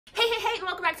Hey, and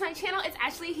welcome back to my channel. It's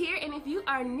Ashley here, and if you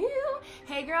are new,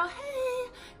 hey girl, hey,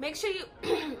 make sure you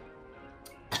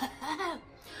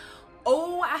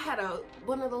oh, I had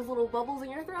one of those little bubbles in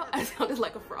your throat. I sounded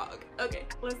like a frog. Okay,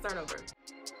 let's start over.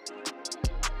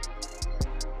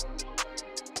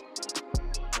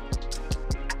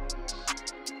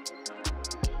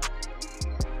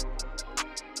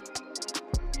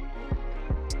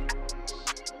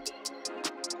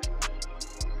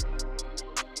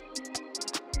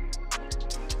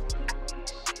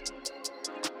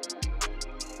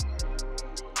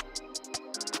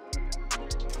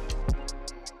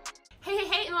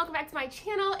 Welcome back to my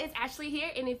channel. It's Ashley here,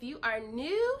 and if you are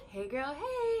new, hey girl,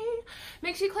 hey,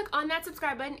 make sure you click on that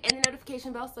subscribe button and the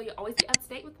notification bell so you'll always be up to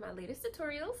date with my latest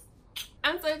tutorials.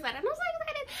 I'm so excited.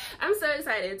 I'm so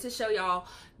excited to show y'all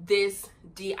this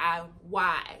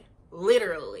DIY.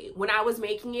 Literally, when I was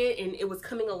making it and it was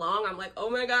coming along, I'm like,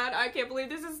 oh my god, I can't believe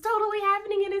this is totally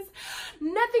happening, and it's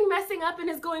nothing messing up and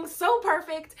it's going so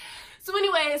perfect. So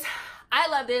anyways, I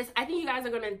love this. I think you guys are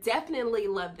going to definitely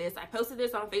love this. I posted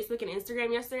this on Facebook and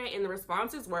Instagram yesterday, and the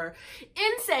responses were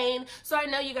insane. So I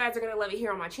know you guys are going to love it here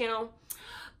on my channel.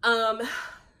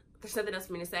 There's nothing else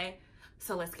for me to say.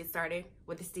 So let's get started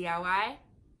with this DIY.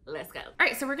 Let's go. All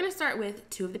right, so we're going to start with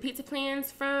 2 of the pizza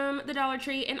plans from the Dollar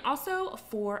Tree and also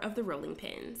 4 of the rolling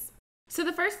pins. So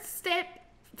the first step...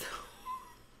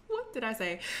 What did I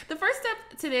say? The first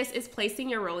step to this is placing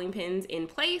your rolling pins in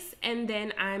place, and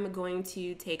then I'm going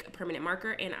to take a permanent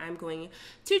marker and I'm going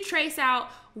to trace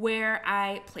out where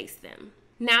I place them.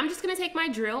 Now I'm just going to take my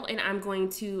drill and I'm going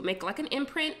to make like an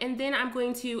imprint, and then I'm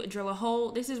going to drill a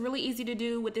hole. This is really easy to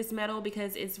do with this metal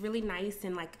because it's really nice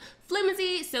and like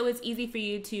flimsy, so it's easy for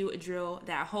you to drill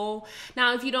that hole.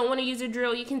 Now if you don't want to use a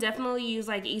drill, you can definitely use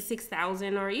like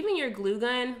E6000 or even your glue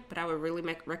gun, but I would really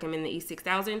recommend the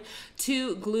E6000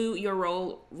 to glue your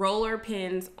roller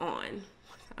pins on.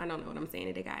 I don't know what I'm saying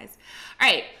today, guys. All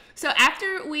right, so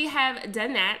after we have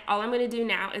done that, all I'm going to do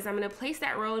now is I'm going to place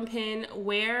that rolling pin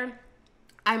where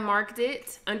I marked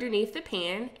it underneath the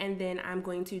pan, and then I'm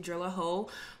going to drill a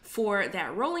hole for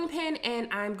that rolling pin,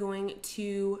 and I'm going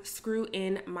to screw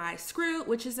in my screw,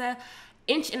 which is 1.5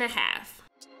 inches.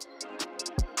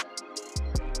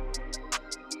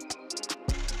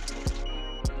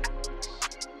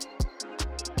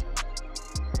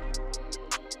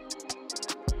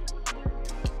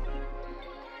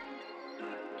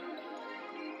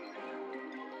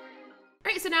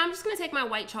 So now I'm just going to take my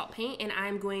white chalk paint and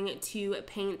I'm going to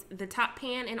paint the top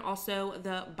pan and also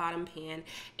the bottom pan,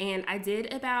 and I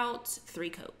did about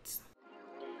 3 coats.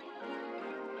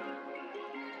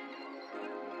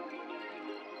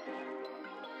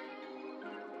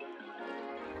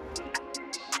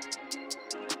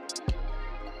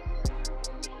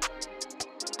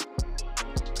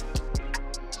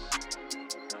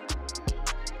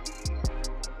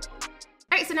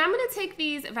 So now I'm going to take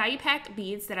these value pack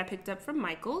beads that I picked up from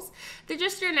Michael's. They're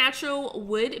just your natural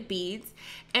wood beads,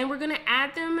 and we're going to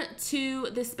add them to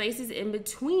the spaces in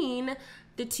between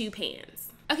the 2 pans.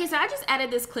 Okay, so I just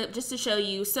added this clip just to show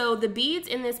you. So the beads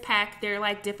in this pack, they're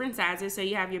like different sizes. So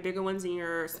you have your bigger ones and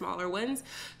your smaller ones.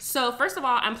 So first of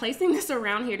all, I'm placing this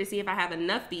around here to see if I have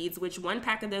enough beads, which 1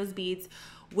 pack of those beads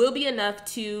will be enough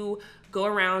to go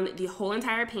around the whole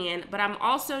entire pan, but I'm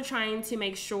also trying to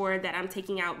make sure that I'm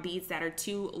taking out beads that are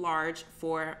too large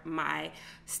for my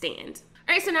stand.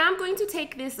 All right, so now I'm going to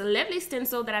take this lovely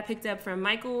stencil that I picked up from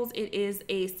Michael's. It is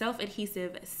a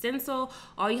self-adhesive stencil.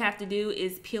 All you have to do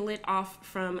is peel it off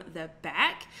from the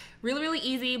back. Really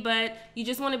easy, but you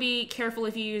just want to be careful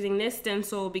if you're using this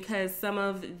stencil because some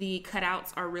of the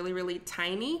cutouts are really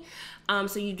tiny.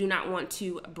 So you do not want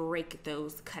to break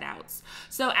those cutouts.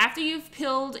 So after you've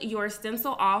peeled your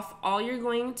stencil off, all you're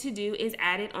going to do is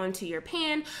add it onto your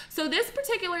pan. So this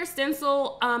particular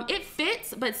stencil, it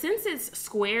fits, but since it's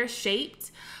square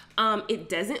shaped, it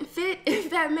doesn't fit, if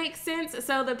that makes sense.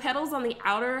 So the petals on the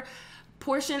outer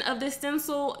portion of the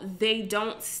stencil, they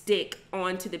don't stick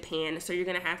onto the pan, so you're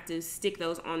gonna have to stick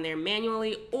those on there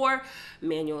manually, I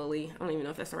don't even know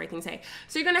if that's the right thing to say.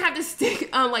 So you're gonna have to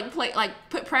stick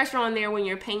put pressure on there when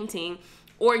you're painting,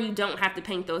 or you don't have to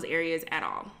paint those areas at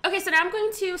all. Okay, so now I'm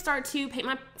going to start to paint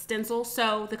my stencil.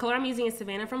 So the color I'm using is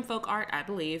Savannah from Folk Art, I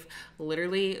believe.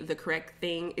 Literally, the correct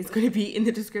thing is going to be in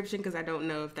the description because I don't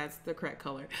know if that's the correct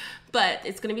color, but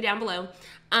it's going to be down below.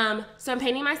 So I'm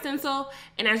painting my stencil,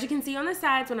 and as you can see on the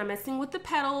sides, when I'm messing with the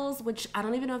petals, which I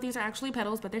don't even know if these are actually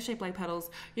petals, but they're shaped like petals,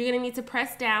 you're going to need to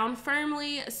press down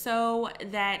firmly so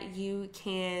that you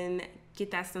can get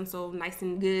that stencil nice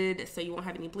and good so you won't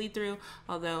have any bleed through.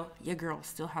 Although your girl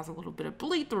still has a little bit of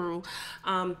bleed through,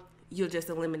 you'll just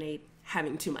eliminate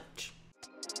having too much.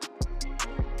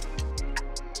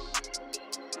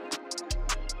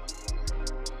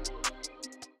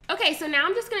 Okay, so now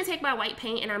I'm just gonna take my white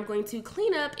paint and I'm going to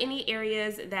clean up any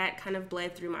areas that kind of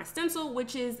bled through my stencil,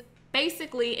 which is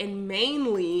basically and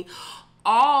mainly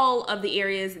all of the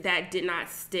areas that did not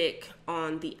stick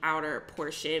on the outer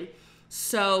portion.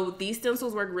 So these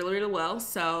stencils work really, really well.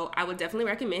 So I would definitely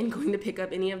recommend going to pick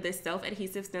up any of the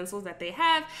self-adhesive stencils that they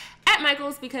have at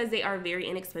Michael's because they are very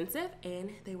inexpensive and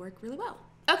they work really well.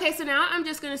 Okay, so now I'm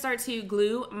just gonna start to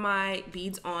glue my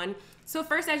beads on. So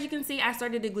first, as you can see, I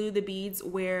started to glue the beads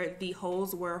where the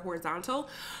holes were horizontal,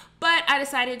 but I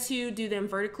decided to do them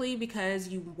vertically because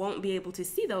you won't be able to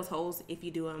see those holes if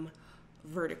you do them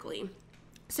vertically.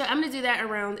 So I'm gonna do that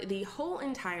around the whole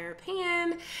entire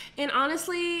pan. And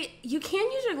honestly, you can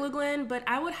use your glue gun, but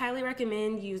I would highly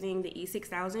recommend using the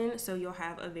E6000 so you'll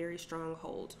have a very strong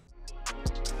hold.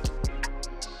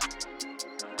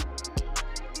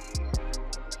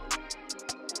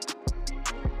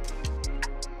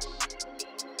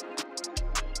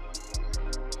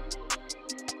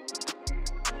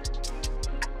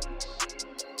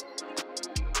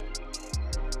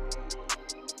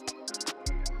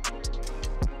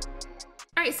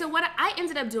 All right, so what I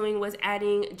ended up doing was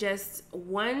adding just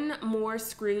one more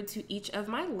screw to each of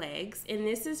my legs, and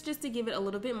this is just to give it a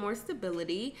little bit more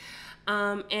stability.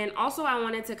 And also I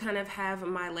wanted to kind of have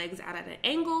my legs out at an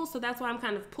angle, so that's why I'm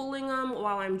kind of pulling them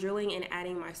while I'm drilling and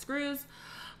adding my screws.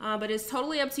 But it's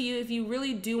totally up to you if you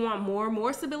really do want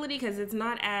more stability, because it's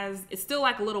still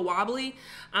like a little wobbly.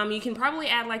 You can probably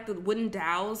add like the wooden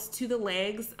dowels to the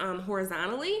legs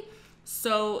horizontally,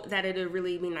 so that it'll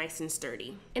really be nice and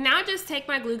sturdy. And now I just take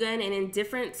my glue gun and in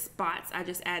different spots, I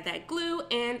just add that glue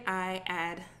and I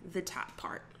add the top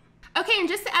part. Okay, and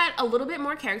just to add a little bit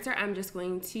more character, I'm just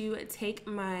going to take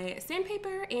my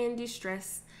sandpaper and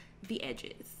distress the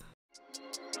edges.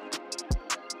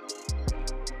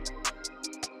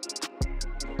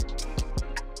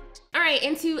 All right,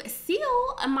 and to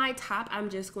seal my top,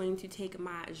 I'm just going to take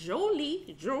my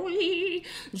Jolie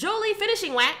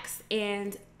finishing wax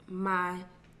and my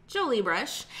Jolie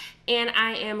brush, and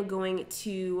I am going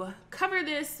to cover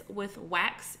this with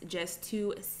wax just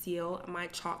to seal my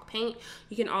chalk paint.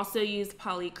 You can also use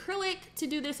polyacrylic to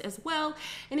do this as well,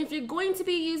 and if you're going to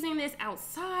be using this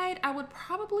outside, I would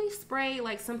probably spray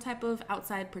like some type of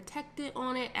outside protectant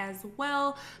on it as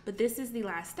well, but this is the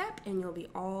last step and you'll be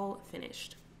all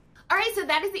finished. Alright, so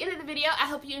that is the end of the video. I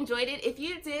hope you enjoyed it. If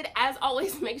you did, as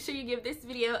always, make sure you give this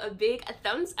video a big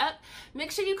thumbs up.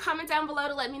 Make sure you comment down below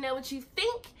to let me know what you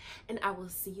think, and I will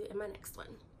see you in my next one.